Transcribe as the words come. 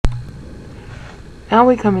Now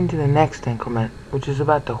we come into the next increment, which is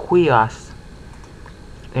about the huios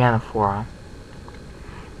anaphora.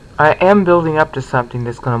 I am building up to something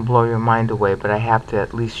that's going to blow your mind away, but I have to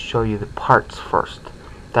at least show you the parts first.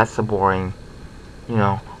 That's the boring,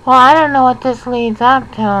 well, I don't know what this leads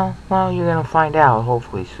up to. Well, you're going to find out,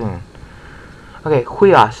 hopefully, soon. Okay,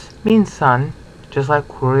 huios means sun, just like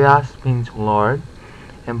kurios means Lord,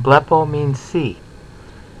 and blepo means sea.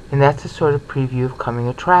 And that's a sort of preview of coming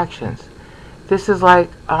attractions. This is like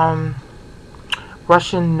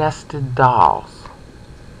Russian nested dolls.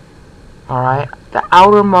 Alright, the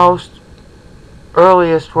outermost,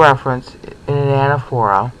 earliest reference in an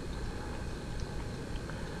anaphora,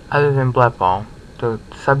 other than blepo, the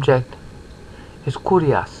subject is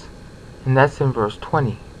kurios, and that's in verse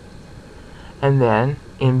 20. And then,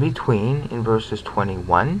 in between, in verses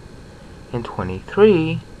 21 and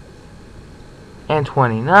 23 and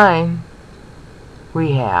 29,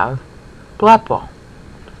 we have blepo.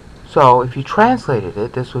 So, if you translated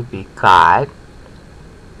it, this would be God.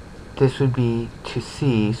 This would be to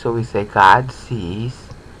see, so we say God sees.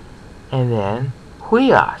 And then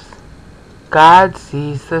huios. God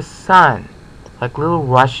sees the sun, like little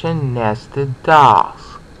Russian nested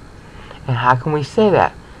dolls. And how can we say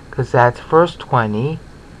that? Because that's verse 20,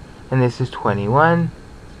 and this is 21,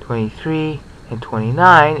 23, and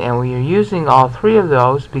 29, and we are using all three of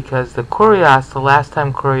those because the kurios, the last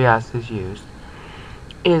time kurios is used,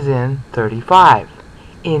 is in 35.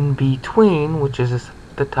 In between, which is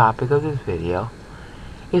the topic of this video,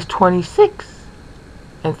 is 26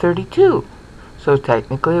 and 32. So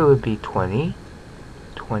technically it would be 20,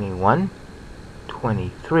 21,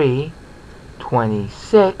 23,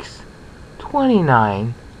 26,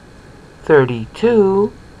 29,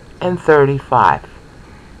 32, and 35.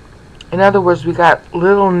 In other words, we got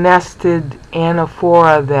little nested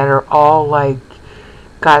anaphora that are all like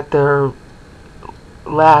got their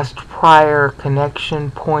last prior connection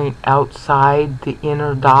point outside the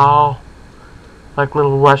inner doll, like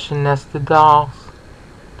little Russian nested dolls.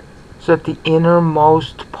 So that the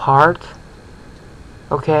innermost part,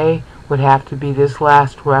 okay, would have to be this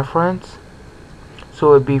last reference. So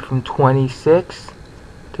it would be from 26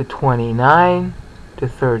 to 29 to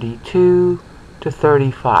 32 to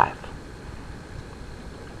 35.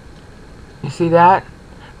 You see that?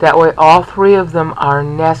 That way all three of them are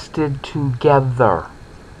nested together.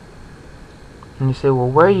 And you say, well,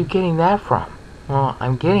 where are you getting that from? Well,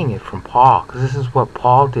 I'm getting it from Paul, because this is what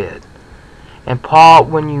Paul did. And Paul,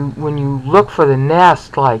 when you look for the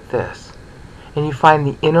nest like this, and you find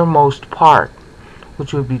the innermost part,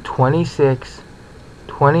 which would be 26,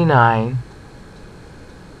 29,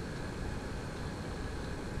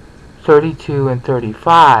 32, and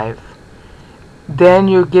 35, then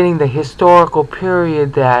you're getting the historical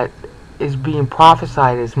period that is being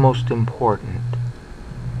prophesied as most important.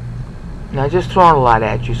 Now, I just thrown a lot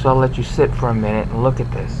at you, so I'll let you sit for a minute and look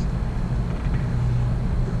at this.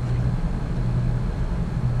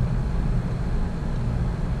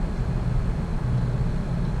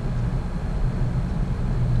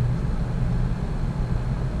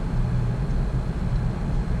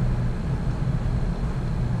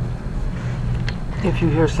 If you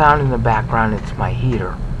hear sound in the background, it's my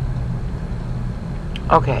heater.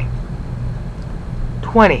 Okay.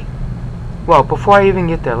 20. Well, before I even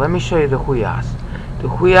get there, let me show you the huios. The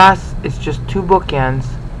huios is just two bookends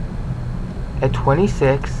at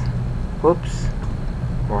 26. Whoops.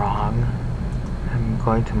 Wrong. I'm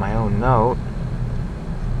going to my own note.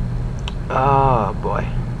 Oh, boy.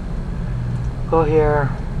 Go here.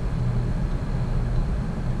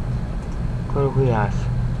 Go to huios.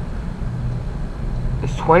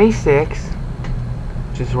 It's 26,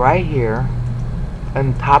 which is right here,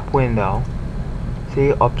 in the top window. See,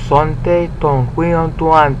 opsonte ton huion tu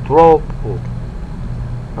anthropo.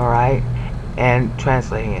 Alright? And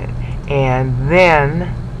translating it. And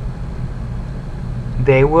then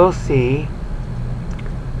they will see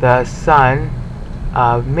the Son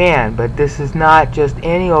of Man. But this is not just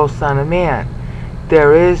any old Son of Man.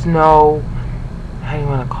 There is no, how do you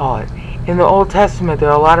want to call it? In the Old Testament,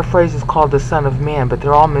 there are a lot of phrases called the Son of Man, but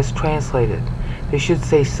they're all mistranslated. They should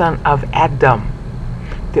say Son of Adam.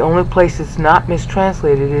 The only place it's not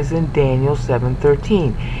mistranslated is in Daniel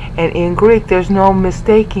 7:13. And in Greek, there's no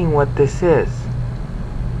mistaking what this is.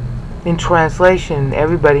 In translation,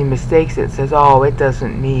 everybody mistakes it, says, oh, it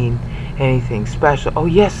doesn't mean anything special. Oh,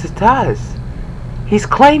 yes, it does. He's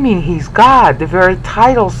claiming he's God. The very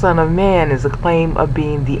title Son of Man is a claim of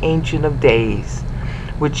being the Ancient of Days,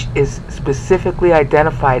 which is specifically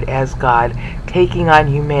identified as God taking on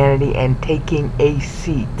humanity and taking a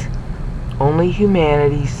seat. Only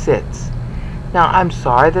humanity sits. Now, I'm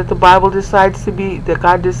sorry that the Bible that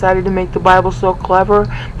God decided to make the Bible so clever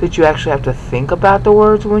that you actually have to think about the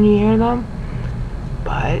words when you hear them.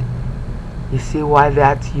 But you see why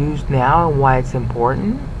that's used now and why it's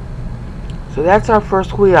important? So that's our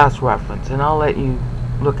first huios reference, and I'll let you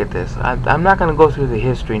look at this. I'm not going to go through the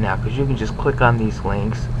history now because you can just click on these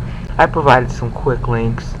links. I provided some quick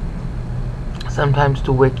links, sometimes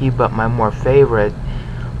to Wiki, but my more favorite,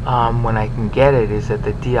 when I can get it, is at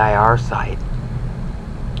the DIR site.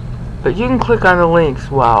 But you can click on the links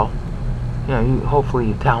while, hopefully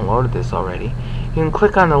you downloaded this already. You can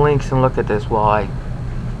click on the links and look at this while I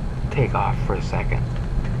take off for a second.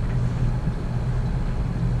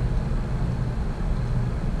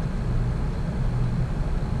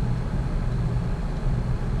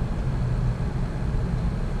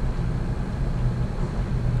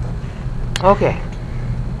 Okay.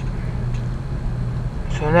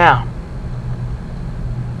 So now,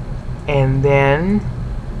 and then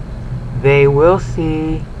they will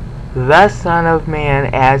see the Son of Man,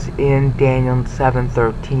 as in Daniel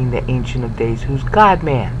 7:13, the Ancient of Days, who's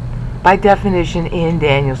God-man, by definition in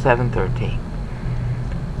Daniel 7:13.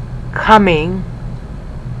 Coming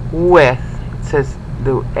with, it says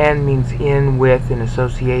the N means in, with, in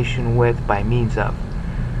association with, by means of,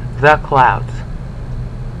 the clouds.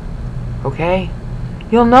 Okay?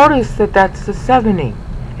 You'll notice that that's the sevening,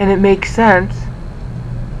 and it makes sense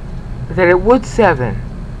that it would seven.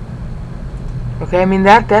 Okay, I mean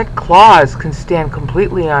that clause can stand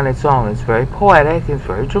completely on its own. It's very poetic, it's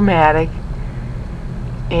very dramatic,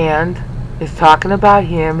 and it's talking about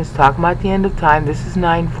him, it's talking about the end of time. This is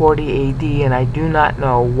 940 AD, and I do not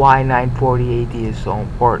know why 940 AD is so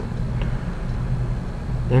important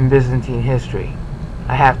in Byzantine history.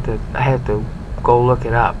 I have to go look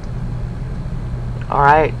it up.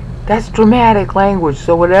 Alright, that's dramatic language,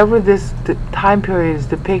 so whatever this time period is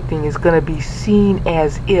depicting is going to be seen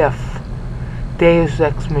as if Deus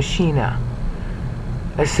Ex Machina,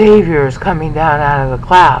 a savior, is coming down out of the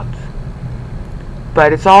clouds.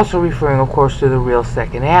 But it's also referring, of course, to the real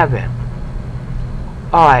Second Advent.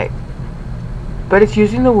 Alright, but it's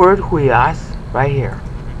using the word huios right here.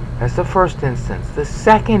 That's the first instance. The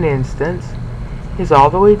second instance is all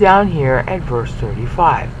the way down here at verse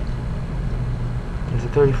 35. Is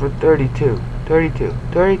it 32?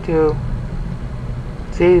 32.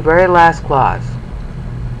 See, the very last clause.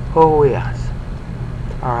 Huios.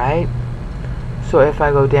 Alright? So if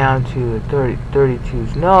I go down to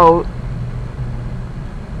 32's note,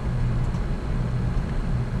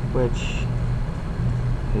 which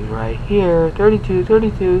is right here, 32,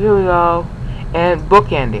 here we go, and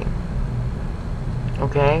bookending.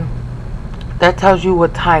 Okay? That tells you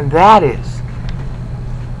what time that is.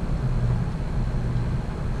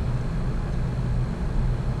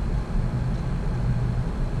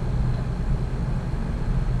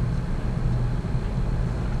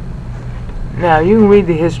 Now, you can read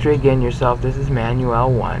the history again yourself. This is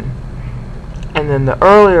Manuel 1. And then the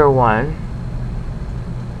earlier one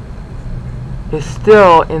is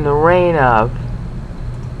still in the reign of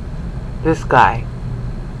this guy.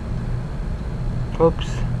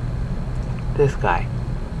 Oops. This guy.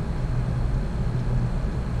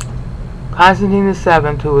 Constantine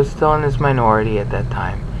VII, who was still in his minority at that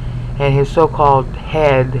time. And his so-called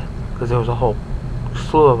head, because there was a whole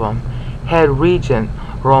slew of them, head regent,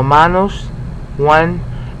 Romanus I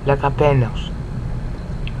Lecapenus.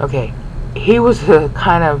 Okay, he was a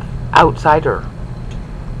kind of outsider.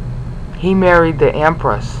 He married the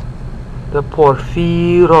empress, the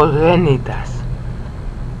Porphyrogenitas.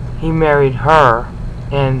 He married her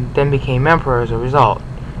and then became emperor as a result.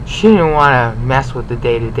 She didn't want to mess with the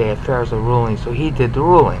day-to-day affairs of ruling, so he did the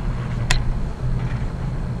ruling.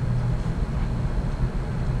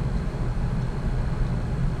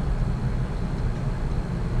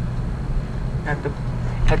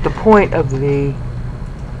 At the point of the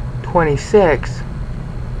 26,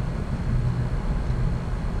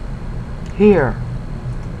 here,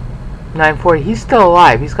 940, he's still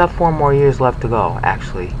alive. He's got 4 more years left to go,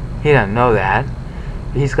 actually. He doesn't know that.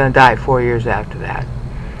 He's going to die 4 years after that.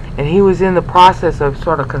 And he was in the process of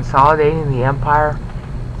sort of consolidating the empire.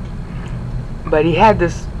 But he had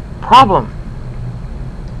this problem.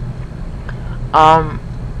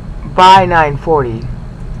 By 940,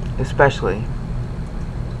 especially,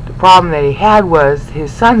 the problem that he had was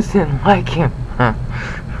his sons didn't like him.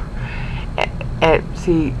 And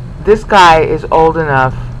see, this guy is old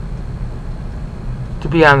enough to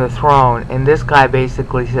be on the throne, and this guy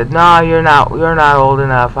basically said, "No, you're not old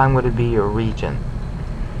enough. I'm going to be your regent."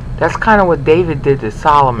 That's kind of what David did to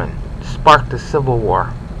Solomon, sparked the civil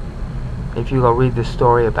war. If you go read the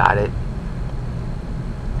story about it.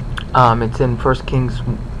 It's in 1 Kings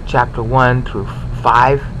chapter 1 through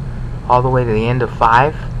 5, all the way to the end of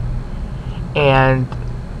 5. And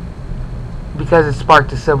because it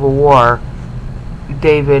sparked a civil war,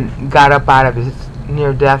 David got up out of his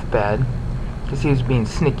near deathbed, because he was being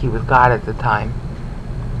sneaky with God at the time.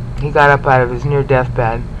 He got up out of his near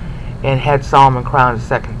deathbed and had Solomon crowned a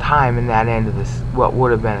second time, and that ended this, what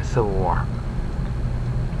would have been a civil war.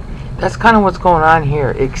 That's kind of what's going on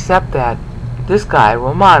here, except that this guy,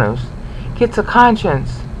 Romanus, gets a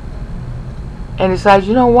conscience and decides,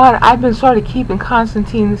 you know what, I've been sort of keeping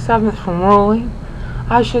Constantine VII from ruling.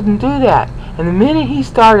 I shouldn't do that. And the minute he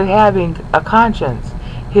started having a conscience,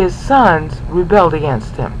 his sons rebelled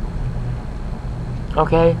against him.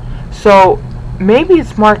 Okay? So maybe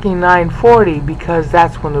it's marking 940 because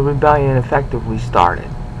that's when the rebellion effectively started.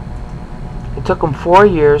 It took them 4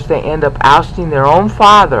 years. They end up ousting their own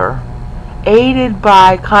father, aided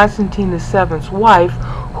by Constantine VII's wife,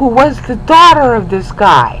 who was the daughter of this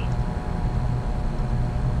guy.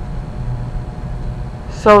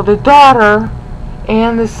 So the daughter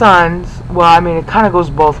and the sons, well, I mean, it kind of goes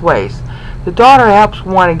both ways. The daughter helps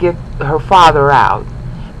want to get her father out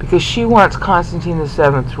because she wants Constantine VII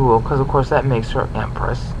to rule, because of course that makes her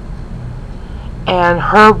empress. And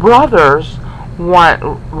her brothers want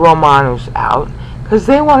Romanus out because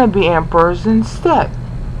they want to be emperors instead.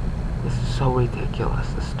 This is so ridiculous,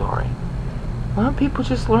 the story. Why don't people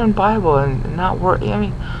just learn Bible and not work? I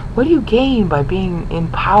mean, what do you gain by being in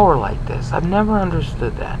power like this? I've never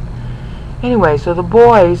understood that. Anyway, so the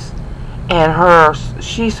boys and her,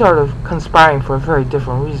 she's sort of conspiring for a very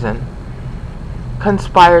different reason,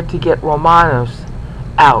 conspired to get Romanus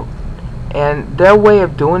out. And their way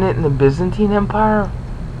of doing it in the Byzantine Empire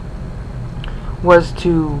was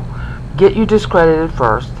to get you discredited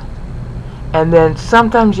first, and then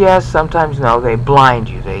sometimes yes, sometimes no, they blind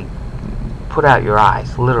you, they put out your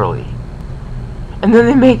eyes, literally. And then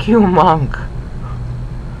they make you a monk.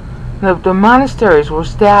 The monasteries were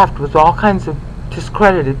staffed with all kinds of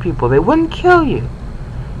discredited people. They wouldn't kill you.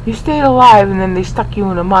 You stayed alive, and then they stuck you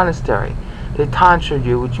in a monastery. They tonsured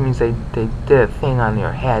you, which means they did a thing on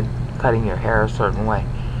your head, cutting your hair a certain way.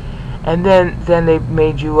 And then they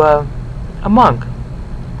made you a monk.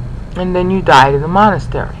 And then you died in the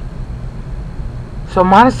monastery. So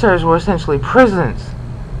monasteries were essentially prisons.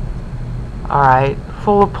 Alright,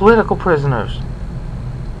 full of political prisoners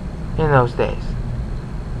in those days.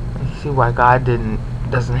 You see why God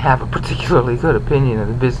doesn't have a particularly good opinion of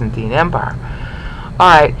the Byzantine Empire.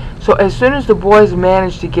 Alright, so as soon as the boys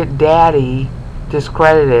managed to get Daddy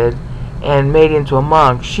discredited and made into a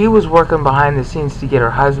monk, she was working behind the scenes to get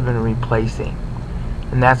her husband replacing.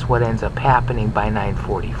 And that's what ends up happening by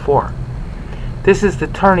 944. This is the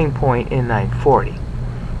turning point in 940.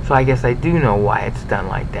 So I guess I do know why it's done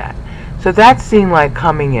like that. So that seemed like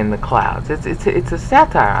coming in the clouds. It's a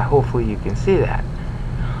satire. Hopefully you can see that.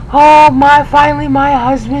 Oh, finally my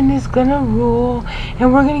husband is gonna rule,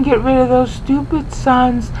 and we're gonna get rid of those stupid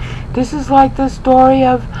sons. This is like the story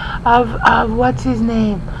of what's his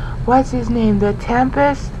name? The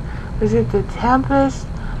Tempest? Was it the Tempest?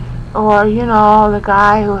 Or, you know, the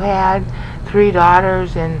guy who had 3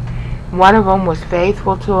 daughters, and one of them was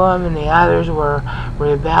faithful to him, and the others were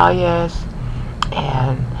rebellious.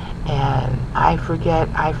 And I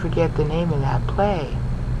forget the name of that play.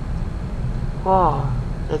 Whoa.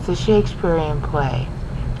 It's a Shakespearean play.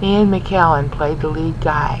 Ian McKellen played the lead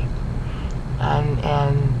guy. And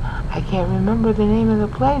I can't remember the name of the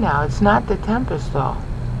play now. It's not The Tempest, though.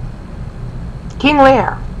 King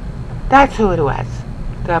Lear. That's who it was.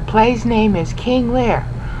 The play's name is King Lear.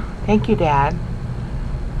 Thank you, Dad.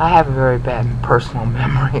 I have a very bad personal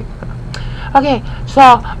memory. Okay,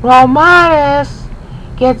 so Romanus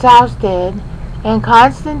gets ousted, and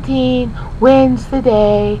Constantine wins the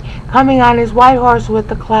day, coming on his white horse with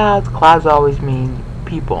the clouds. Clouds always mean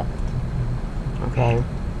people. Okay?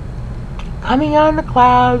 Coming on the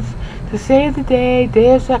clouds to save the day,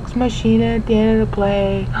 Deus Ex Machina at the end of the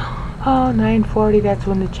play. Oh, 940, that's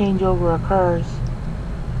when the changeover occurs.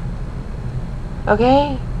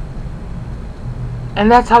 Okay? And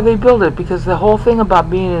that's how they build it, because the whole thing about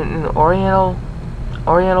being in Oriental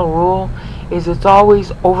rule is it's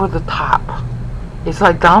always over the top. It's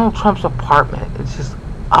like Donald Trump's apartment. It's just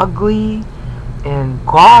ugly and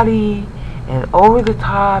gaudy and over the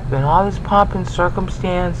top and all this pomp and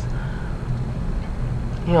circumstance.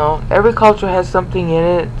 You know, every culture has something in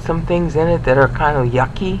it, some things in it that are kind of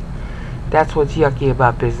yucky. That's what's yucky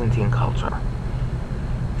about Byzantine culture.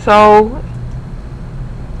 So,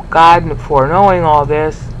 God, foreknowing all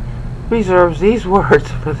this, reserves these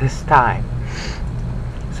words for this time.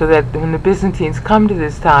 so that when the Byzantines come to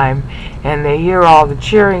this time and they hear all the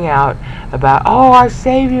cheering out about, oh, our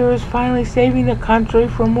Savior is finally saving the country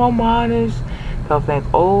from Romanus, they'll think,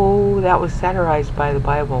 oh, that was satirized by the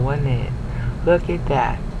Bible, wasn't it? Look at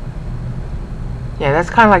that. Yeah, that's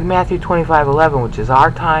kind of like Matthew 25:11, which is our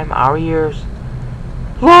time, our years.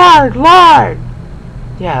 Lord, Lord!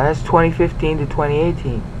 Yeah, that's 2015 to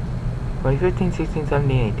 2018. 2015, 16,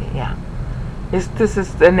 17, 18, yeah. This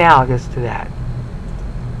is analogous to that.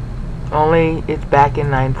 Only it's back in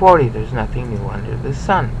 940. There's nothing new under the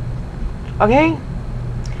sun. Okay?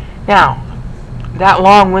 Now, that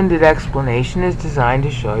long-winded explanation is designed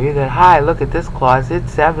to show you that, hi, look at this clause,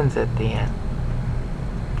 it's 7s at the end.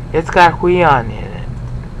 It's got huion in it.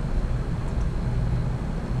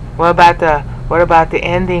 What about the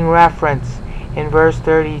ending reference in verse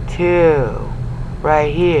 32?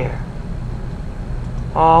 Right here.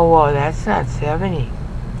 Oh, well, that's not 70.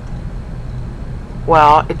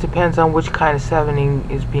 Well, it depends on which kind of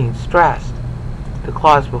 7ing is being stressed. The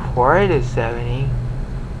clause before it is 70.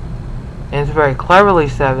 And it's very cleverly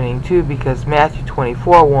 7ing too, because Matthew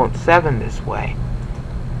 24 won't 7 this way.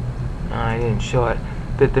 No, I didn't show it.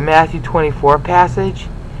 But the Matthew 24 passage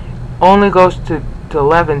only goes to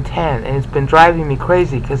 11:10, and it's been driving me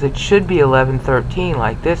crazy because it should be 11:13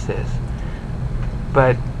 like this is.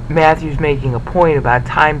 But Matthew's making a point about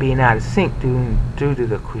time being out of sync due to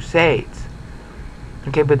the Crusades.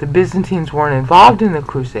 Okay, but the Byzantines weren't involved in the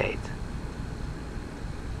Crusades.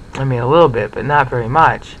 I mean, a little bit, but not very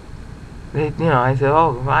much. I said,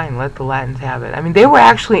 oh, fine, let the Latins have it. I mean, they were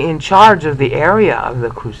actually in charge of the area of the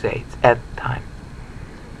Crusades at the time.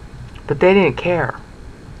 But they didn't care.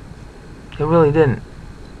 They really didn't.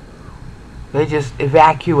 They just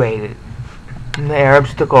evacuated. And the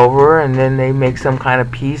Arabs took over, and then they make some kind of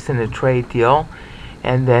peace and a trade deal,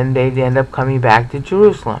 and then they'd end up coming back to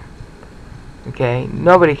Jerusalem. Okay,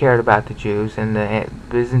 nobody cared about the Jews, and the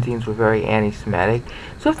Byzantines were very anti-Semitic.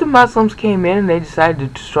 So if the Muslims came in and they decided to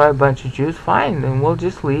destroy a bunch of Jews, fine, then we'll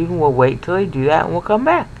just leave and we'll wait till they do that and we'll come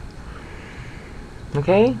back.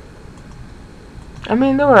 Okay? I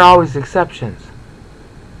mean, there were always exceptions,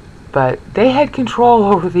 but they had control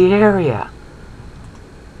over the area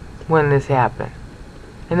when this happened.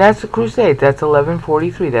 And that's the Crusade. That's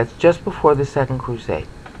 1143. That's just before the Second Crusade.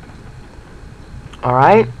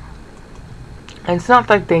 Alright? And it's not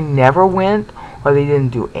like they never went or they didn't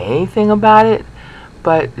do anything about it,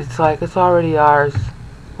 but it's like it's already ours.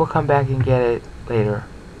 We'll come back and get it later.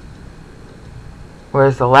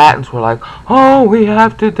 Whereas the Latins were like, oh, we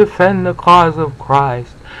have to defend the cause of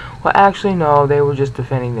Christ. Well, actually, no, they were just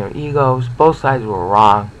defending their egos. Both sides were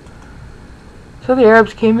wrong. So the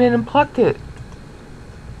Arabs came in and plucked it.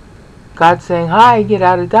 God's saying, hi, get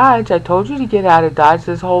out of Dodge. I told you to get out of Dodge.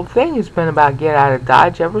 This whole thing has been about get out of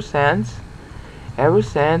Dodge ever since. Ever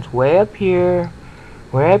since, way up here,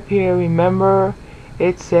 remember,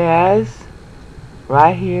 it says,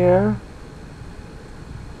 right here,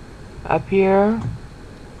 up here,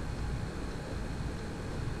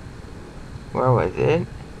 where was it?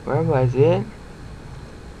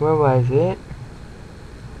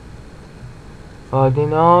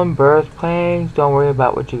 Odinon, birth pains, don't worry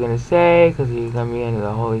about what you're going to say, because you're going to be under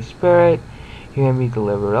the Holy Spirit, you're going to be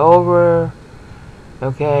delivered over,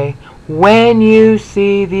 okay? When you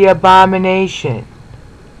see the abomination,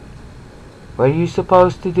 what are you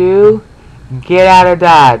supposed to do? Get out of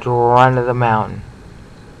Dodge, run to the mountain.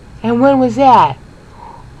 And when was that?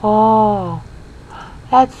 Oh,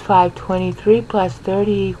 that's 523 plus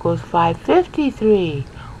 30 equals 553.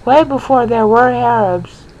 Way before there were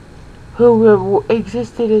Arabs who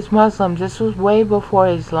existed as Muslims. This was way before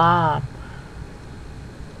Islam.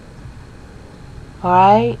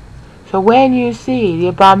 Alright? So when you see the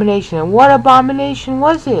abomination, and what abomination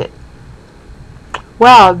was it?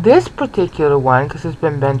 Well, this particular one, because it's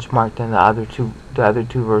been benchmarked in the other two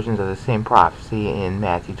versions of the same prophecy in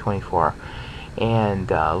Matthew 24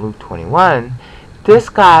 and Luke 21, this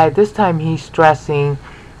guy, this time he's stressing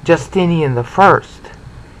Justinian I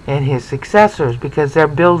and his successors, because they're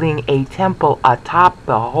building a temple atop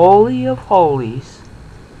the Holy of Holies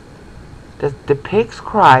that depicts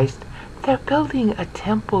Christ. They're building a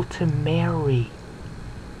temple to Mary.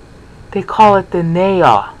 They call it the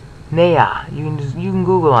Nea. You can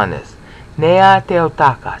Google on this. Nea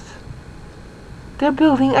Theotokos. They're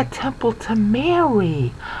building a temple to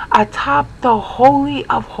Mary atop the Holy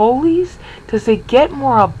of Holies. Does it get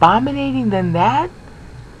more abominating than that?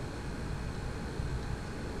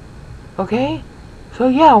 Okay? So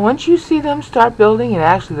yeah, once you see them start building, and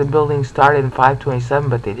actually the building started in 527,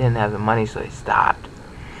 but they didn't have the money, so they stopped.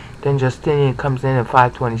 Then Justinian comes in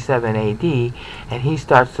 527 AD, and he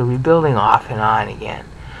starts the rebuilding off and on again.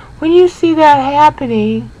 When you see that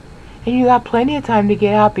happening, and you got plenty of time to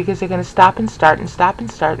get out because they're going to stop and start and stop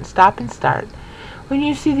and start and stop and start. When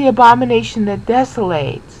you see the abomination that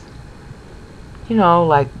desolates, you know,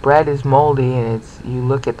 like bread is moldy and you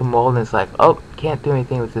look at the mold and it's like, oh, can't do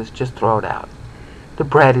anything with this, just throw it out. The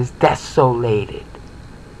bread is desolated.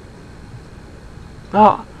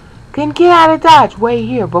 Oh, can get out of Dodge way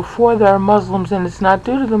here before there are Muslims, and it's not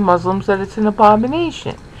due to the Muslims that it's an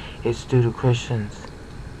abomination. It's due to Christians.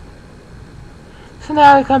 So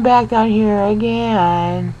now we come back down here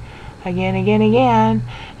again,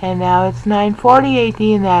 and now it's 940 AD,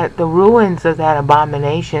 and that the ruins of that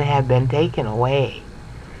abomination have been taken away.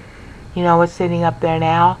 You know what's sitting up there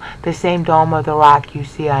now? The same Dome of the Rock you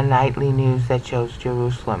see on nightly news that shows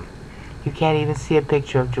Jerusalem. You can't even see a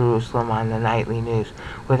picture of Jerusalem on the nightly news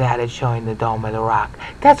without it showing the Dome of the Rock.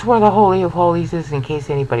 That's where the Holy of Holies is, in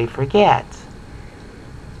case anybody forgets.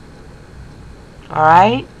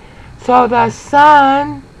 Alright? So the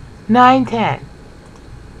sun, 910.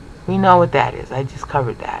 We know what that is. I just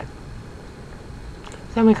covered that.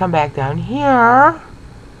 Then we come back down here.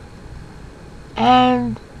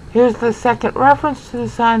 And here's the second reference to the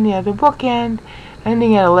sun, the other bookend,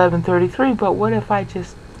 ending at 1133. But what if I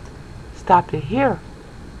just stopped it here?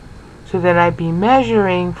 So then I'd be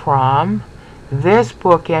measuring from this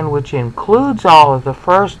bookend, which includes all of the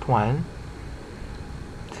first one.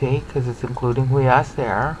 See, because it's including Huyas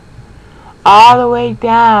there. All the way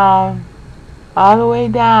down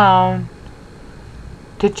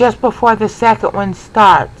to just before the second one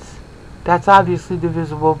starts. That's obviously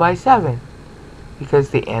divisible by 7, because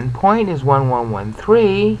the end point is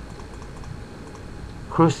 1113,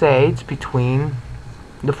 Crusades between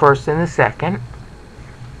the first and the second,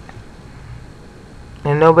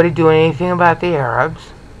 and nobody doing anything about the Arabs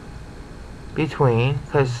between,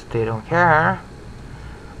 because they don't care,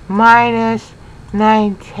 minus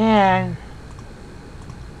 910,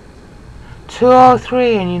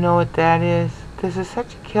 203, and you know what that is? This is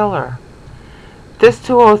such a killer. This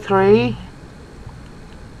 203,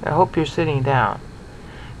 I hope you're sitting down.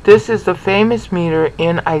 This is the famous meter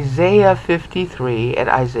in Isaiah 53, at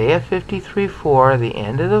Isaiah 53:4, the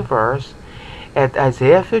end of the verse. At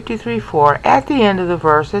Isaiah 53:4, at the end of the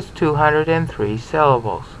verse, it's 203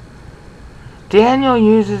 syllables. Daniel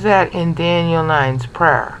uses that in Daniel 9's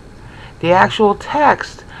prayer. The actual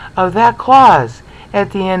text of that clause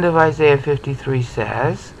at the end of Isaiah 53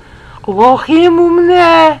 says,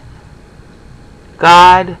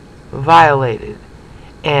 God violated.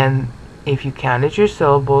 And if you counted your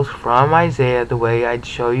syllables from Isaiah the way I'd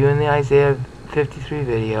show you in the Isaiah 53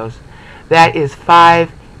 videos, that is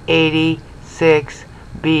 586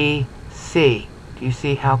 BC. Do you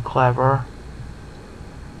see how clever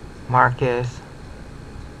Mark is?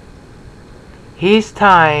 He's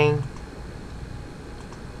tying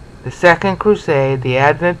the Second Crusade, the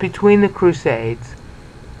advent between the Crusades,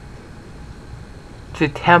 to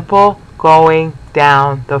temple going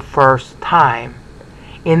down the first time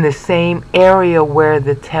in the same area where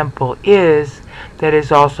the temple is, that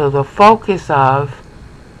is also the focus of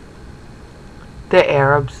the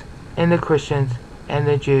Arabs and the Christians and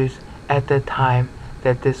the Jews at the time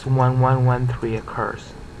that this 1113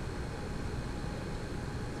 occurs.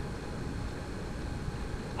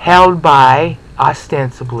 Held by,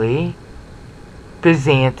 ostensibly,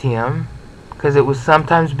 Byzantium, because it was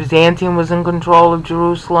sometimes Byzantium was in control of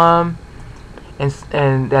Jerusalem,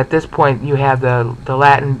 and at this point you have the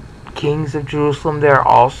Latin kings of Jerusalem there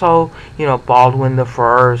also, you know, Baldwin the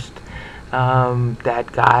First,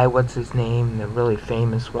 that guy, what's his name, the really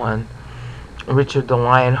famous one, Richard the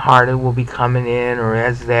Lion-Hearted will be coming in, or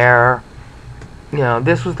as there. You know,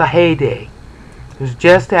 this was the heyday. It was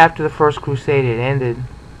just after the First Crusade had ended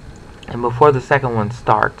and before the second one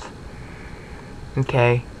starts.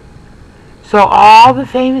 Okay, so all the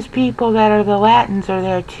famous people that are the Latins are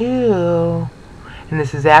there too. And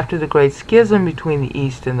this is after the Great Schism between the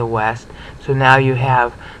East and the West. So now you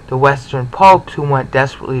have the Western popes who want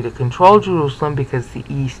desperately to control Jerusalem because the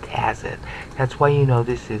East has it. That's why you know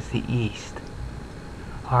this is the East.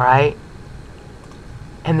 Alright?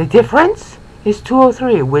 And the difference is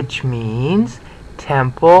 203, which means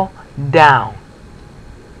temple down.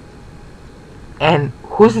 And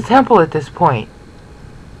who's the temple at this point?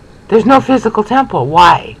 There's no physical temple.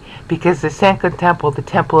 Why? Because the second temple, the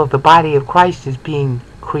temple of the body of Christ, is being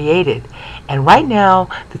created. And right now,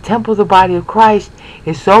 the temple of the body of Christ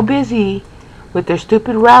is so busy with their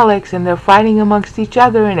stupid relics, and they're fighting amongst each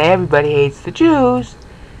other, and everybody hates the Jews.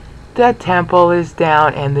 The temple is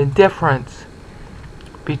down, and the difference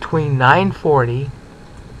between 940,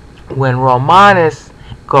 when Romanus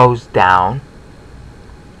goes down,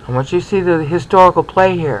 I want you to see the historical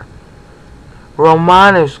play here.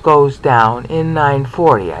 Romanus goes down in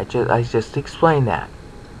 940. I just explained that.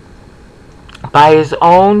 By his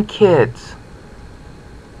own kids.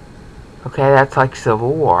 Okay, that's like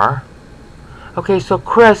civil war. Okay, so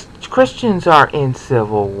Christians are in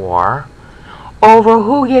civil war over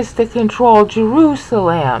who gets to control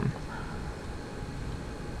Jerusalem.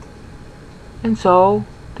 And so,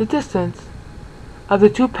 the distance of the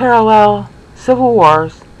two parallel civil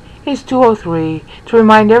wars is 203. To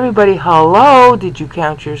remind everybody, hello, did you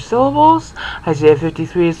count your syllables? Isaiah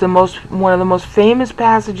 53 is one of the most famous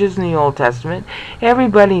passages in the Old Testament.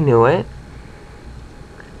 Everybody knew it.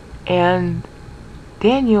 And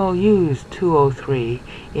Daniel used 203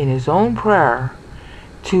 in his own prayer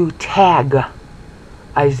to tag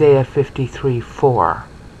Isaiah 53:4.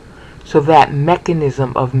 So that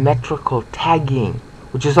mechanism of metrical tagging,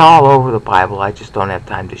 which is all over the Bible, I just don't have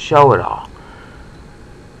time to show it all,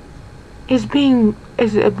 is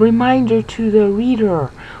a reminder to the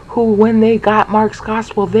reader who, when they got Mark's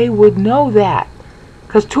Gospel, they would know that.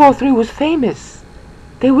 Because 203 was famous.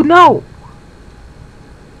 They would know.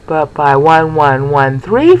 But by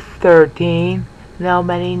 111313,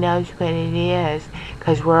 nobody knows what it is.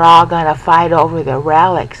 Because we're all going to fight over the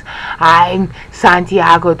relics. I'm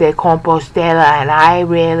Santiago de Compostela, and I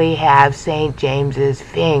really have St. James's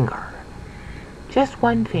finger. Just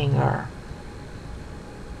one finger.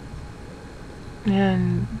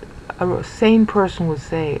 And a sane person would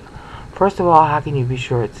say, first of all, how can you be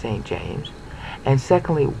sure it's St. James? And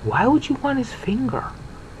secondly, why would you want his finger?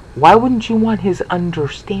 Why wouldn't you want his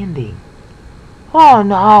understanding? Oh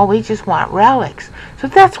no, we just want relics. So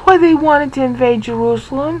that's why they wanted to invade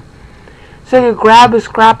Jerusalem. So they grab a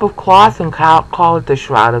scrap of cloth and call it the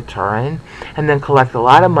Shroud of Turin, and then collect a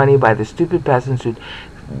lot of money by the stupid peasants who'd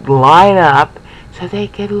line up so they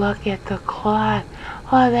could look at the cloth.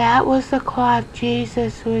 Oh, that was the cloth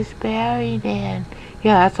Jesus was buried in.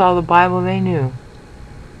 Yeah, that's all the Bible they knew.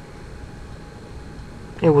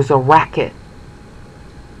 It was a racket.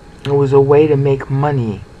 It was a way to make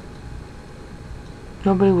money.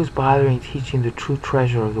 Nobody was bothering teaching the true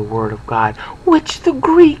treasure of the Word of God, which the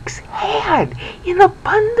Greeks had in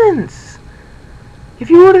abundance. If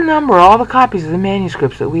you were to number all the copies of the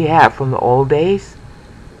manuscripts that we have from the old days,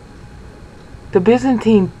 the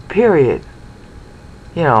Byzantine period,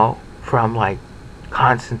 from like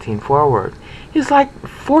Constantine forward, is like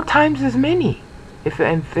 4 times as many. If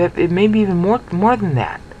it may be even more than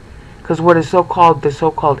that. Because what is the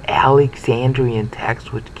so-called Alexandrian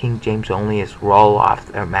text, which King James onlyists roll off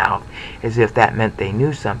their mouth as if that meant they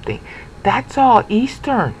knew something, that's all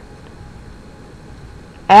Eastern.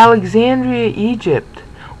 Alexandria, Egypt,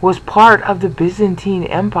 was part of the Byzantine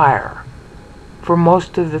Empire for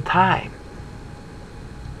most of the time.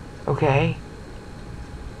 Okay?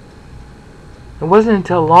 It wasn't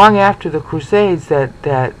until long after the Crusades that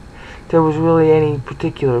there was really any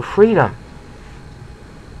particular freedom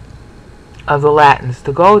of the Latins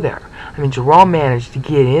to go there. I mean, Jerome managed to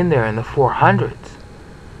get in there in the 400s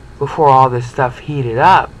before all this stuff heated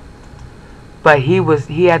up. But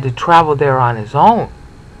he had to travel there on his own.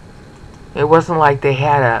 It wasn't like they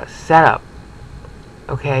had a setup.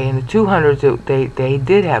 Okay, in the 200s they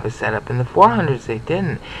did have a setup. In the 400s they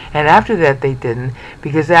didn't. And after that they didn't,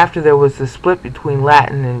 because after there was the split between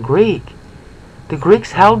Latin and Greek, the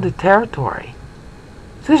Greeks held the territory.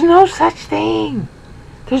 So there's no such thing.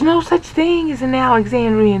 There's no such thing as an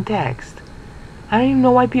Alexandrian text. I don't even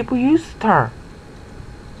know why people use the term.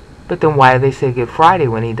 But then why do they say Good Friday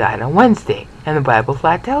when he died on Wednesday? And the Bible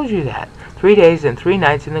flat tells you that. 3 days and 3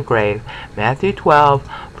 nights in the grave. Matthew 12,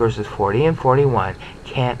 verses 40 and 41.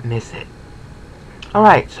 Can't miss it.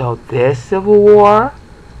 Alright, so this civil war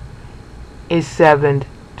is sevened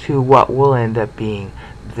to what will end up being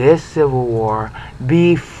this civil war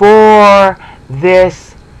before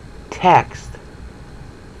this text.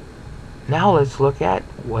 Now let's look at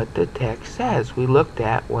what the text says. We looked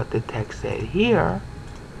at what the text said here.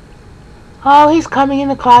 Oh, he's coming in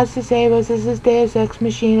the clouds to save us. This is Deus Ex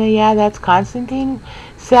Machina. Yeah, that's Constantine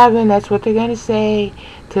 7. That's what they're going to say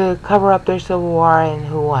to cover up their civil war. And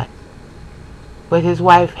who won? With his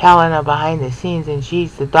wife Helena behind the scenes. And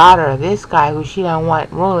she's the daughter of this guy who she don't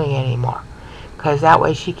want ruling anymore. Because that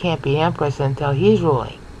way she can't be empress until he's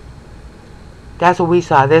ruling. That's what we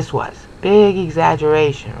saw this was. Big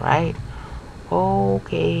exaggeration, right?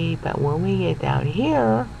 Okay, but when we get down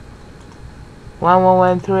here,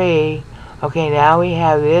 1113, okay, now we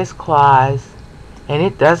have this clause, and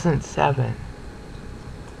it doesn't 7.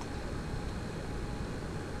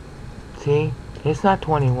 See? It's not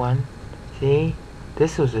 21. See?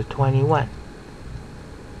 This was a 21.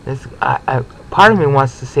 Part of me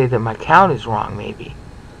wants to say that my count is wrong, maybe.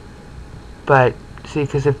 But see,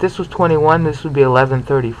 because if this was 21, this would be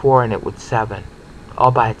 1134, and it would 7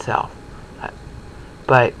 all by itself.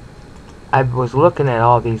 But I was looking at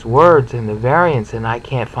all these words and the variants, and I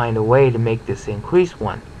can't find a way to make this increase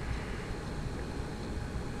 1.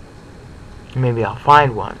 Maybe I'll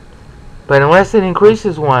find one. But unless it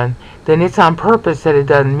increases 1, then it's on purpose that it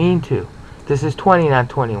doesn't mean to. This is 20, not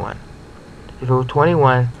 21. If it were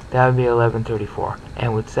 21, that would be 1134.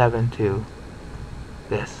 And with 7 to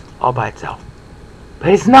this, all by itself. But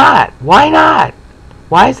it's not. Why not?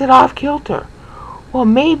 Why is it off kilter? Well,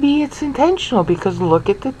 maybe it's intentional, because look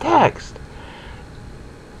at the text.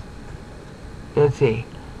 Let's see.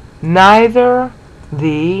 Neither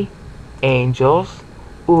the angels,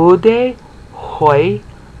 ude hoi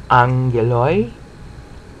angeloi,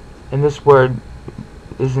 and this word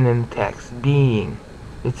isn't in the text. Being.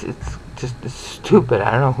 It's stupid.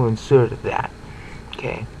 I don't know who inserted that.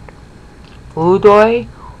 Okay. Udoi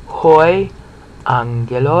hoi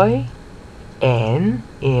angeloi en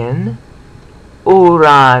in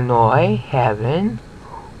uranoi heaven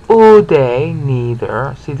ude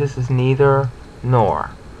neither. See, this is neither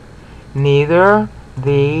nor. Neither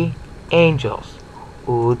the angels.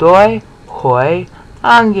 Udoi hoi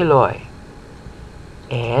angeloi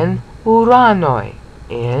en uranoi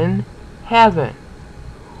in heaven.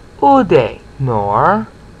 Ude nor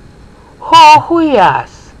ho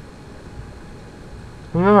huias.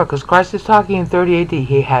 Remember, because Christ is talking in 30 AD,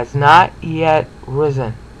 he has not yet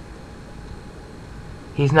risen.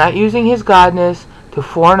 He's not using his godness to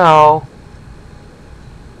foreknow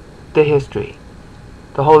the history.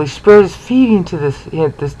 The Holy Spirit is feeding to this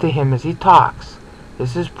to him as he talks.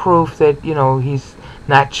 This is proof that, he's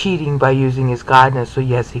not cheating by using his godness, so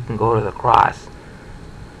yes, he can go to the cross.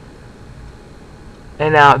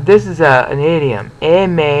 And now, this is an idiom.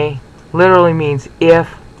 Eme literally means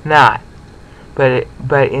if not. But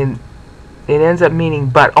it ends up meaning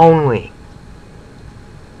but only.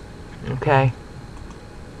 Okay?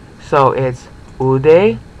 So it's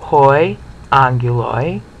ude hoi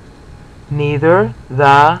angeloi, neither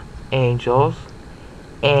the angels,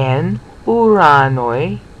 and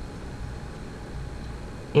uranoi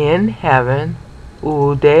in heaven,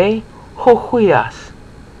 ude hohuias,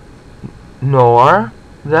 nor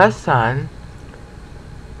the Son,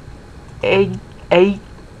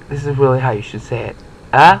 this is really how you should say it,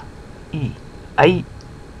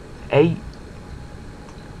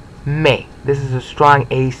 me. This is a strong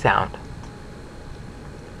A sound.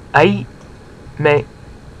 Me,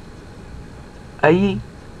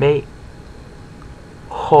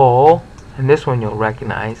 ho, and this one you'll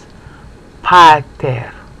recognize,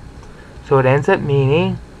 pater. So it ends up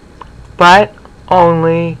meaning, but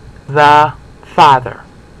only the Father.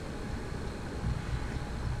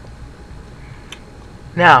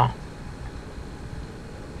 Now,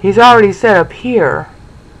 he's already said up here,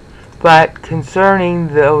 but concerning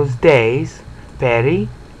those days, peri,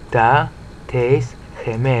 da, tes,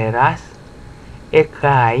 gemeras,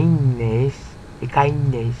 ekaines,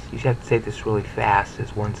 you should have to say this really fast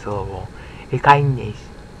as one syllable, ekaines,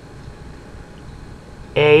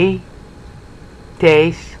 tes,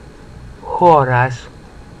 horas,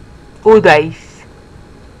 udais,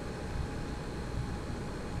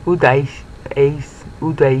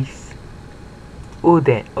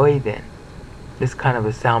 oiden. This kind of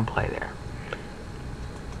a sound play there.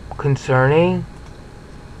 Concerning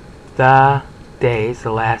the days,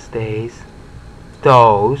 the last days,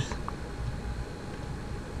 those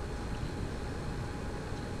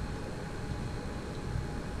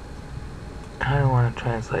I don't want to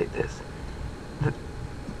translate this.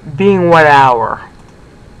 Being what hour?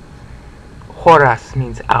 Horas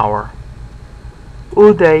means hour.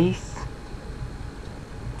 Udais,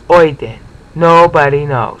 oiden. Nobody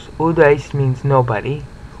knows. Udais means nobody.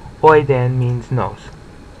 Oiden means knows.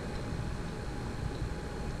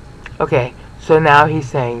 Okay, so now he's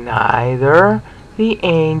saying neither the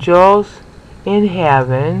angels in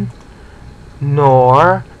heaven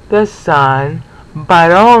nor the Son,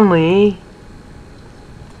 but only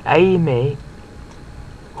Aime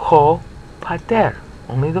Ho Pater,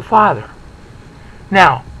 only the Father.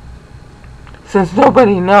 Now, since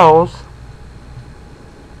nobody knows,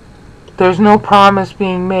 there's no promise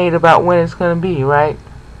being made about when it's going to be, right?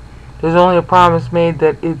 There's only a promise made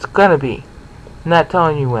that it's going to be. I'm not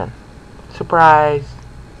telling you when. Surprise.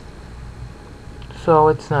 So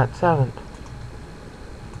it's not 7th.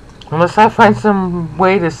 Unless I find some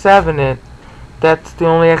way to 7 it, that's the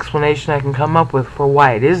only explanation I can come up with for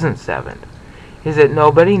why it isn't 7th. Is that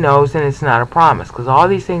nobody knows and it's not a promise. Because all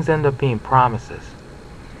these things end up being promises.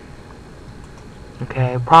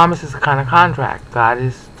 Okay? A promise is a kind of contract. God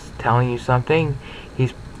is telling you something.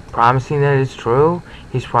 He's promising that it's true.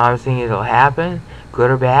 He's promising it'll happen,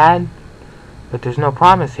 good or bad. But there's no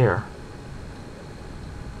promise here.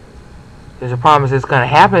 There's a promise it's going to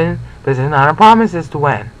happen, but there's not a promise as to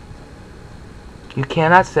when. You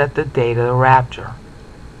cannot set the date of the rapture.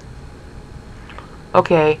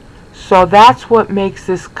 Okay, so that's what makes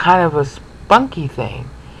this kind of a spunky thing.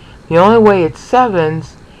 The only way it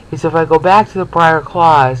sevens is if I go back to the prior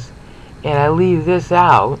clause and I leave this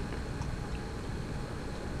out,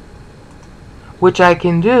 which I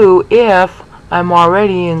can do if I'm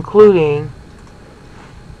already including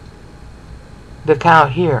the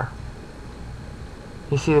count here.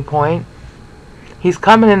 You see the point? He's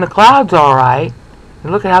coming in the clouds, all right.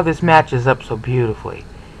 And look at how this matches up so beautifully.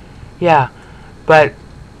 Yeah, but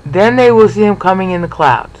then they will see him coming in the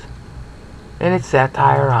clouds. And it's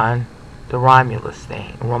satire on the Romanus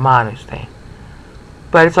thing.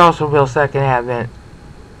 But it's also real second advent.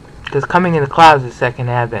 Because coming in the clouds is second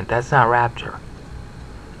advent. That's not rapture.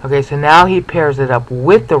 Okay, so now he pairs it up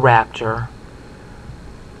with the rapture,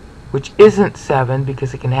 which isn't 7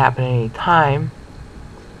 because it can happen at any time.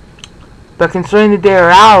 But concerning the day or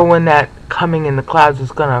hour when that coming in the clouds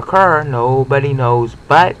is going to occur, nobody knows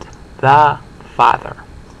but the Father.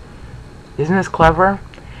 Isn't this clever?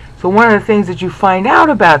 So one of the things that you find out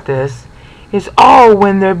about this is,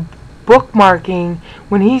 when they're bookmarking,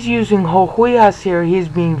 when he's using hohuias here, he's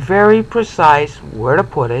being very precise where to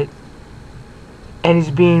put it. And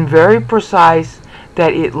he's being very precise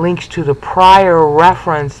that it links to the prior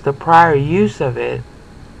reference, the prior use of it,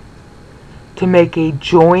 to make a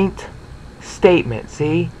joint statement.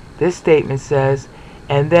 See, this statement says,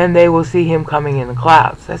 and then they will see him coming in the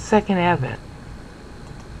clouds. That's second advent.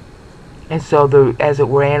 And so the, as it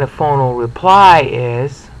were, antiphonal reply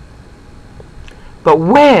is, but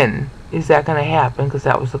when is that going to happen? Because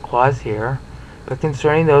that was the clause here. But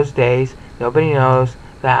concerning those days, nobody knows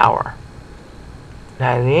the hour.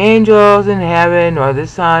 Neither the angels in heaven nor the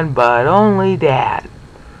Son, but only Dad.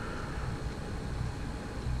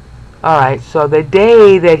 Alright, so the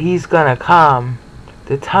day that he's going to come,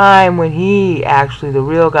 the time when he actually, the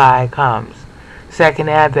real guy, comes, second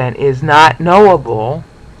advent, is not knowable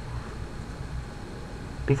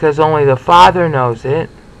because only the Father knows it.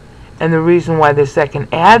 And the reason why the second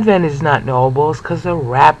advent is not knowable is because the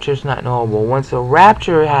rapture is not knowable. Once the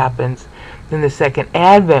rapture happens, then the second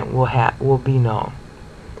advent will be known.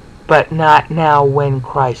 But not now when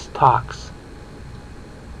Christ talks.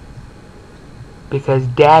 Because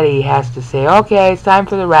Daddy has to say, okay, it's time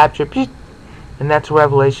for the rapture. And that's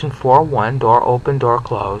Revelation 4:1, door open, door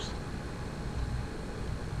closed.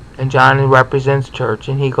 And John represents church,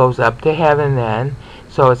 and he goes up to heaven then.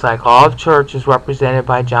 So it's like all of church is represented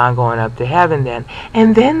by John going up to heaven then.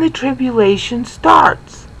 And then the tribulation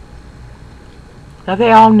starts. Now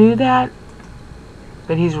they all knew that.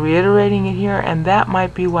 But he's reiterating it here, and that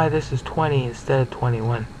might be why this is 20 instead of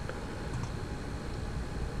 21.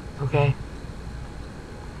 Okay?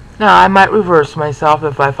 Now, I might reverse myself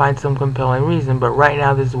if I find some compelling reason, but right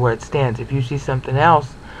now this is where it stands. If you see something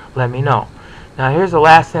else, let me know. Now, here's the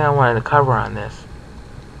last thing I wanted to cover on this.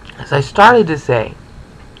 As I started to say,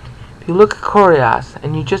 if you look at Kurios,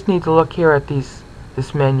 and you just need to look here at this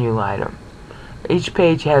menu item. Each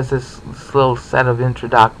page has this little set of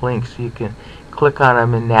introdoc links, so you can click on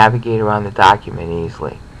them and navigate around the document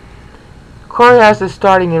easily. Kurios is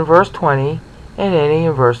starting in verse 20 and ending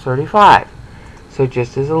in verse 35. So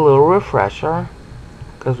just as a little refresher,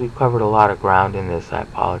 because we've covered a lot of ground in this, I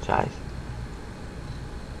apologize.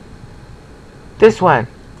 This one,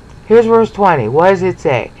 here's verse 20. What does it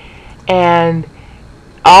say? And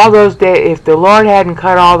all those days, if the Lord hadn't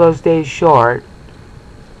cut all those days short,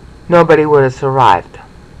 nobody would have survived.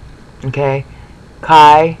 Okay?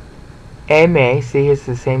 Kai, eme, see, it's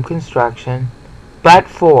the same construction. But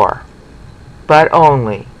for, but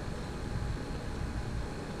only.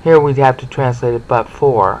 Here we'd have to translate it but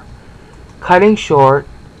for. Cutting short,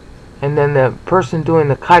 and then the person doing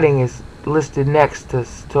the cutting is listed next to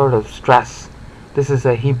sort of stress. This is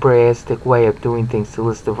a Hebraistic way of doing things, to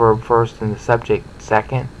list the verb first and the subject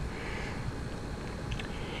second.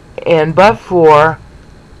 And but for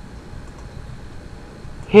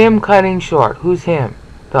him cutting short. Who's him?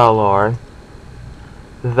 The Lord.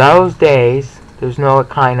 Those days, there's no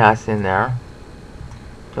kainos in there.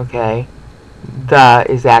 Okay? The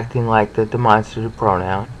is acting like the demonstrative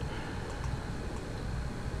pronoun.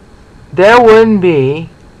 There wouldn't be.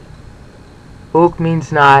 Uk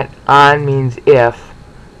means not, on means if,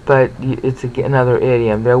 but it's another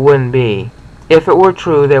idiom. There wouldn't be. If it were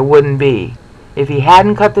true, there wouldn't be. If he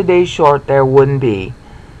hadn't cut the days short, there wouldn't be.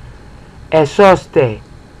 Esoste,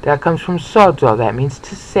 that comes from sozo, that means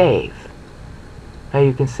to save. Now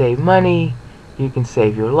you can save money, you can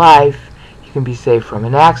save your life, you can be saved from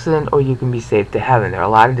an accident, or you can be saved to heaven. There are a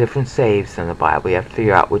lot of different saves in the Bible. You have to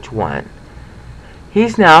figure out which one.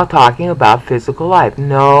 He's now talking about physical life.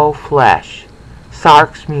 No flesh.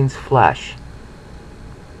 Sarx means flesh.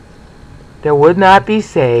 There would not be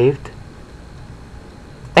saved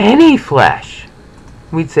any flesh.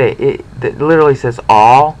 We'd say, it literally says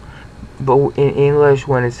all, but in English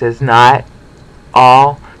when it says not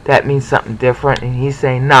all, that means something different, and he's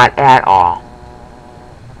saying not at all.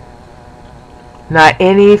 Not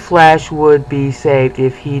any flesh would be saved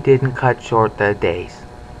if he didn't cut short the days.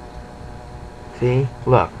 See?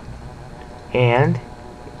 Look. And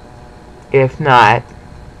if not,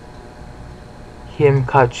 him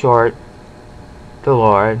cut short, the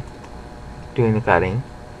Lord doing the cutting,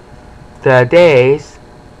 the days,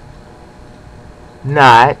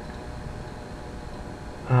 not,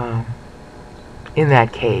 in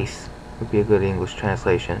that case, would be a good English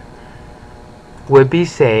translation, would be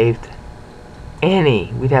saved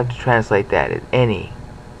any, we'd have to translate that as any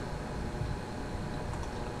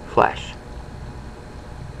flesh.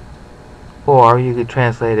 Or you could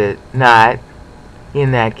translate it, not,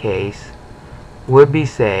 in that case, would be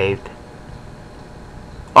saved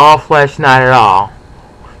all flesh, not at all.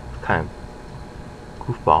 Kind of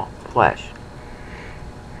goofball, flesh.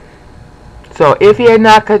 So if he had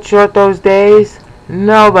not cut short those days,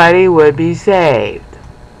 nobody would be saved.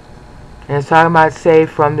 And it's talking about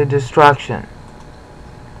saved from the destruction,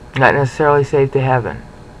 not necessarily saved to heaven.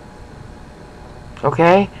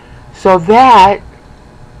 Okay? So that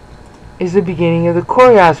is the beginning of the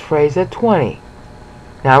kurios phrase at 20.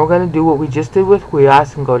 Now we're going to do what we just did with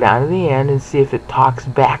huios and go down to the end and see if it talks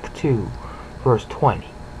back to verse 20.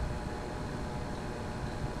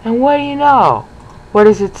 And what do you know? What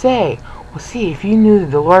does it say? Well, see, if you knew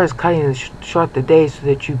that the Lord is cutting short the days so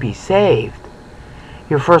that you be saved,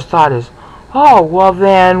 your first thought is, oh, well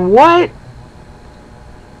then what?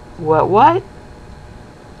 What?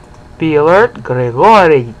 Be alert,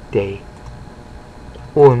 gregorite.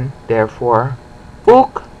 Therefore,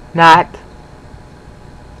 uk, not,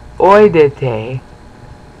 oidete,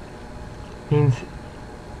 means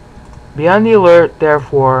be on the alert,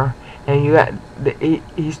 therefore, and you got,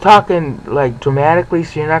 he's talking like dramatically,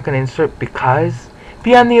 so you're not going to insert because.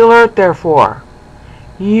 Be on the alert, therefore.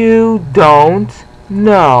 You don't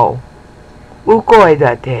know.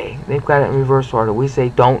 Ukoidate. They've got it in reverse order. We say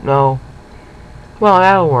don't know. Well,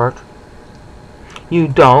 that'll work. You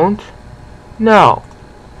don't know.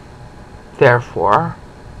 Therefore,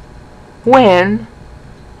 when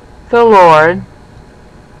the Lord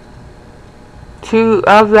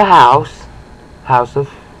of the house of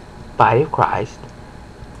body of Christ,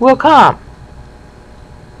 will come.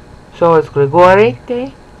 So it's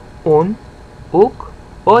gregorete, uk,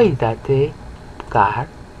 oidate, gar,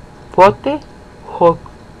 pote,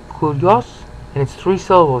 kurios, and it's 3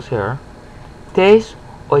 syllables here, tes,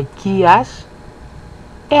 oikias,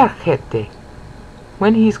 ergete,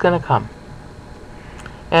 when he's going to come.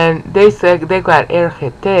 And they said they got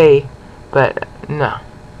ergete, but no,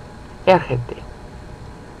 ergete.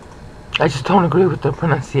 I just don't agree with the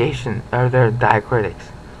pronunciation or their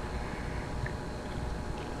diacritics.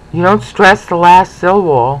 You don't stress the last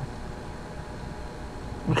syllable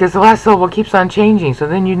because the last syllable keeps on changing, so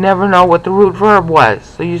then you never know what the root verb was.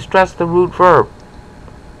 So you stress the root verb.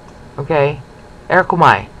 Okay?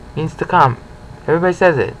 Erkomai means to come. Everybody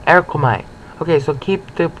says it. Erkomai. Okay, so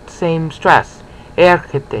keep the same stress.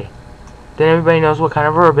 Erkete. Then everybody knows what kind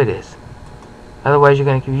of verb it is. Otherwise you're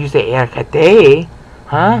going to you say erkete.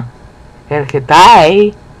 Huh?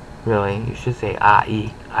 Erketai. Really, you should say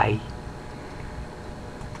ai.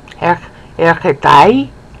 Erketai.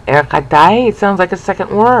 Erketai. It sounds like a second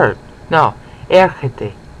word. No.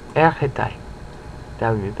 Erkete. Erketai.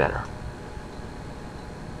 That would be better.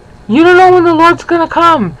 You don't know when the Lord's going to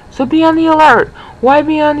come, so be on the alert. Why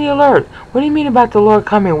be on the alert? What do you mean about the Lord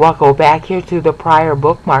coming? Well, go back here to the prior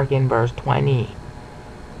bookmark in verse 20.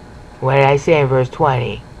 What did I say in verse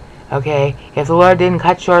 20? Okay, if the Lord didn't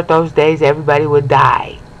cut short those days, everybody would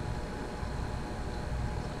die.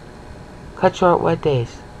 Cut short what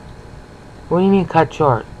days? What do you mean cut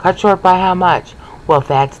short? Cut short by how much? Well, if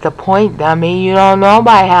that's the point, dummy, you don't know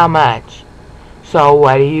by how much. So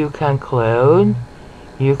what do you conclude?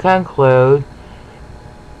 You conclude,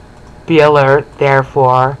 be alert,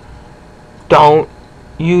 therefore,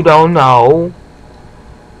 you don't know,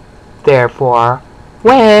 therefore,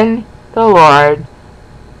 when the Lord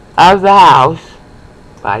of the house,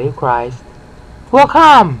 body of Christ, will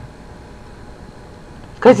come.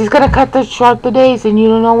 Because he's going to cut short the days, and you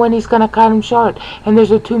don't know when he's going to cut them short. And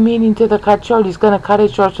there's a two meaning to the cut short. He's going to cut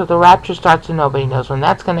it short so the rapture starts and nobody knows when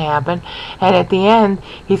that's going to happen. And at the end,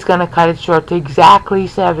 he's going to cut it short to exactly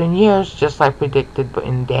 7 years, just like predicted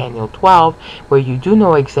in Daniel 12, where you do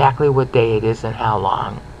know exactly what day it is and how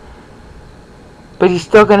long. But he's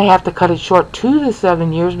still going to have to cut it short to the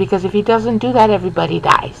 7 years, because if he doesn't do that, everybody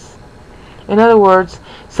dies. In other words,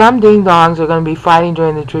 some ding-dongs are going to be fighting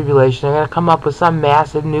during the tribulation. They're going to come up with some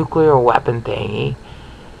massive nuclear weapon thingy.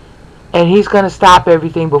 And he's going to stop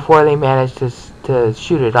everything before they manage to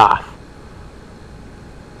shoot it off.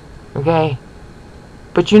 Okay?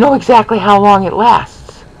 But you know exactly how long it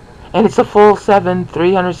lasts. And it's a full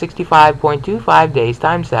 365.25 days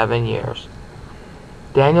times 7 years.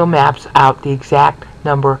 Daniel maps out the exact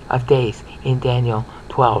number of days in Daniel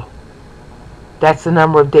 12. That's the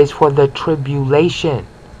number of days for the tribulation.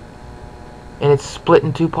 And it's split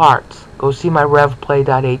in 2 parts. Go see my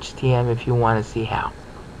revplay.htm if you want to see how.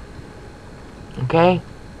 Okay?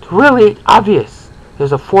 It's really obvious.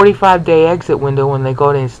 There's a 45-day exit window when they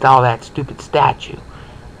go to install that stupid statue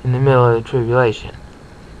in the middle of the tribulation.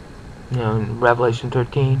 You know, in Revelation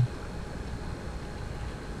 13.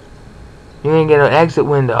 You're going to get an exit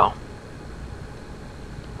window.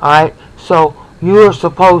 Alright? So, you are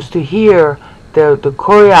supposed to hear the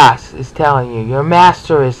Kurios is telling you, your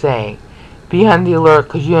master is saying, be on the alert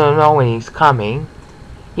because you don't know when he's coming.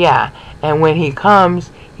 Yeah, and when he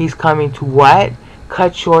comes, he's coming to what?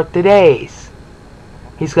 Cut short the days.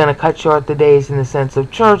 He's going to cut short the days in the sense of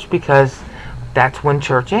church, because that's when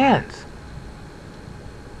church ends.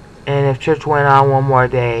 And if church went on one more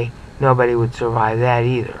day, nobody would survive that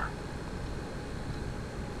either.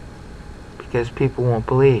 Because people won't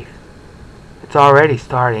believe. It's already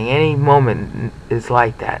starting. Any moment is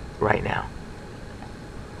like that right now.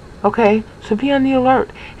 Okay, so be on the alert.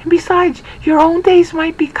 And besides, your own days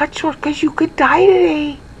might be cut short because you could die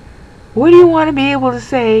today. What do you want to be able to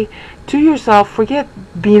say to yourself? Forget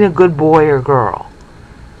being a good boy or girl.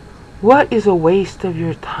 What is a waste of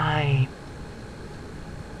your time?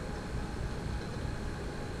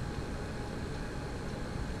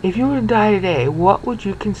 If you were to die today, what would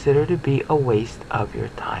you consider to be a waste of your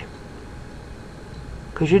time?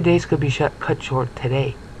 Because your days could be cut short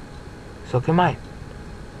today. So can mine.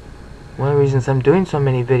 One of the reasons I'm doing so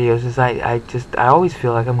many videos is I always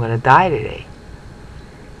feel like I'm going to die today.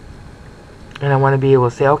 And I want to be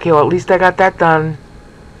able to say, okay, well, at least I got that done.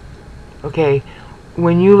 Okay,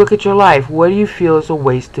 when you look at your life, what do you feel is a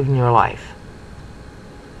waste in your life?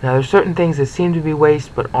 Now, there's certain things that seem to be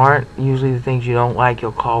waste, but aren't usually the things you don't like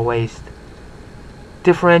you'll call waste.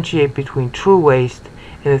 Differentiate between true waste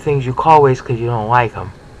and the things you call waste because you don't like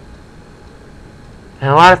them.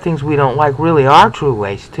 And a lot of things we don't like really are true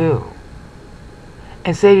waste, too.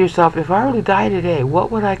 And say to yourself, if I were to die today, what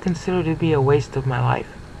would I consider to be a waste of my life?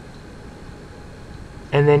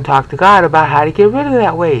 And then talk to God about how to get rid of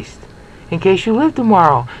that waste in case you live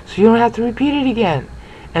tomorrow, so you don't have to repeat it again.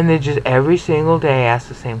 And then just every single day ask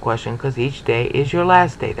the same question, because each day is your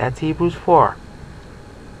last day. That's Hebrews 4.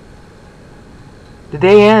 The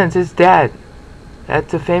day ends, it's dead.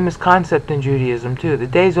 That's a famous concept in Judaism too. The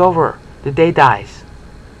day's over. The day dies.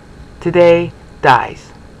 Today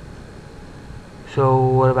dies. So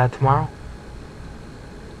what about tomorrow?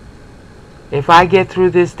 If I get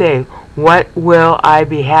through this day, what will I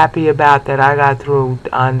be happy about that I got through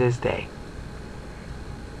on this day?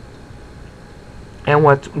 And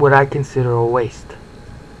what would I consider a waste?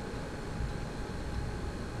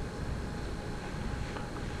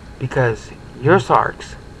 Because your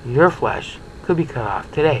sarks, your flesh, could be cut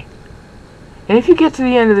off today. And if you get to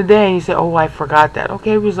the end of the day and you say, oh, I forgot that,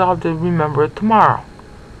 okay, resolve to remember it tomorrow.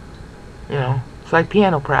 You know, it's like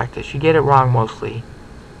piano practice. You get it wrong mostly.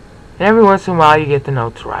 And every once in a while you get the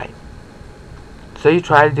notes right. So you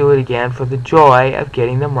try to do it again for the joy of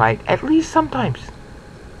getting them right, at least sometimes.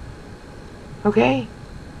 Okay?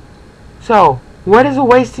 So, what is a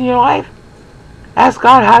waste in your life? Ask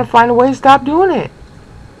God how to find a way to stop doing it.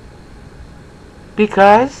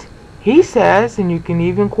 Because He says, and you can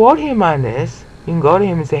even quote Him on this, you can go to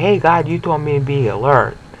Him and say, hey God, you told me to be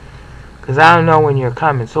alert, because I don't know when you're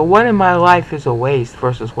coming. So what in my life is a waste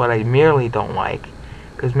versus what I merely don't like?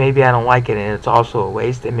 Because maybe I don't like it and it's also a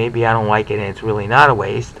waste, and maybe I don't like it and it's really not a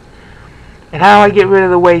waste. And how do I get rid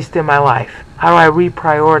of the waste in my life? How do I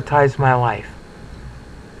reprioritize my life?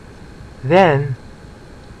 Then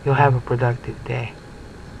you'll have a productive day.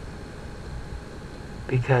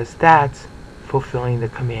 Because that's fulfilling the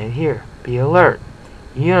command here. Be alert.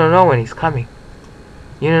 You don't know when He's coming.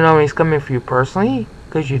 You don't know when He's coming for you personally,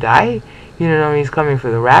 because you die. You don't know when He's coming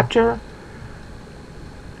for the rapture.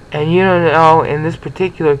 And you don't know, in this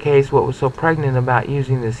particular case, what was so pregnant about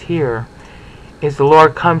using this here is the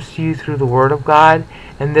Lord comes to you through the Word of God,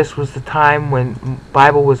 and this was the time when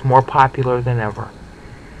Bible was more popular than ever.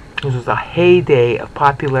 This was a heyday of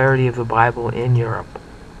popularity of the Bible in Europe.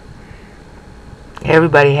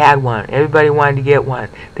 Everybody had one. Everybody wanted to get one.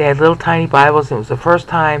 They had little tiny Bibles, and it was the first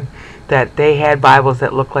time that they had Bibles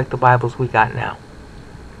that looked like the Bibles we got now.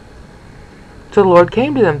 So the Lord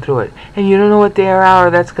came to them through it. And you don't know what day or hour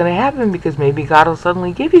that's going to happen, because maybe God will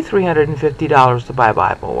suddenly give you $350 to buy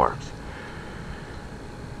Bible Works.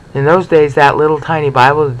 In those days, that little tiny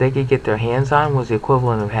Bible that they could get their hands on was the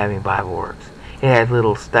equivalent of having Bible Works. It had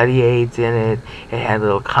little study aids in it. It had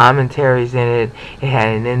little commentaries in it. It had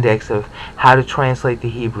an index of how to translate the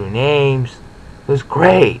Hebrew names. It was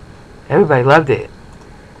great. Everybody loved it.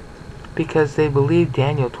 Because they believed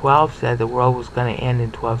Daniel 12 said the world was going to end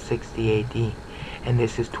in 1260 AD. And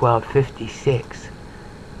this is 1256.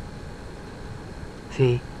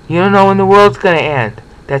 See, you don't know when the world's going to end.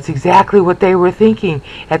 That's exactly what they were thinking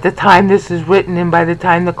at the time this is written, and by the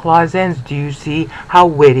time the clause ends. Do you see how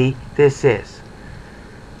witty this is?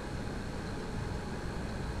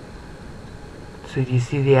 So do you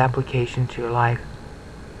see the application to your life?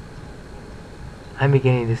 I'm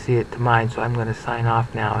beginning to see it to mine, so I'm going to sign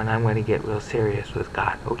off now, and I'm going to get real serious with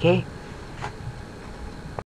God, okay?